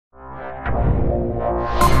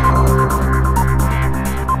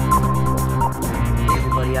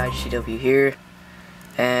Everybody, IHTW here,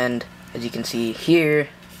 and as you can see, here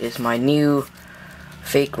is my new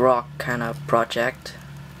fake rock kind of project.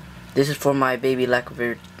 This is for my baby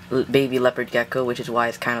leopard gecko, which is why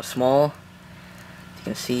it's kind of small. As you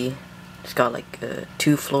can see, it's got like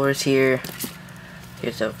 2 floors here.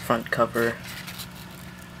 Here's the front cover.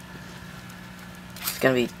 It's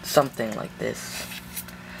gonna be something like this.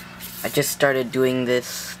 I just started doing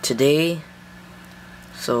this today,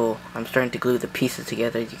 so I'm starting to glue the pieces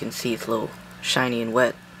together. As you can see, it's a little shiny and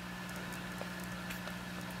wet.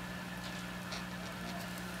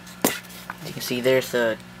 As you can see, there's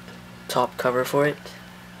the top cover for it.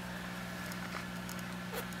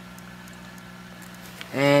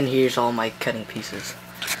 And here's all my cutting pieces.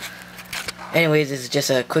 Anyways, this is just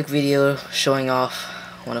a quick video showing off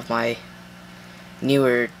one of my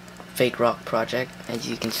newer fake rock project. As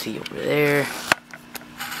you can see over there, if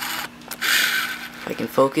I can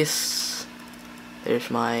focus, there's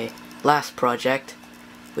my last project,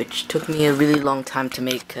 which took me a really long time to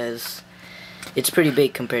make because it's pretty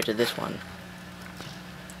big compared to this one.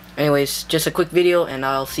 Anyways, just a quick video, and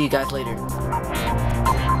I'll see you guys later.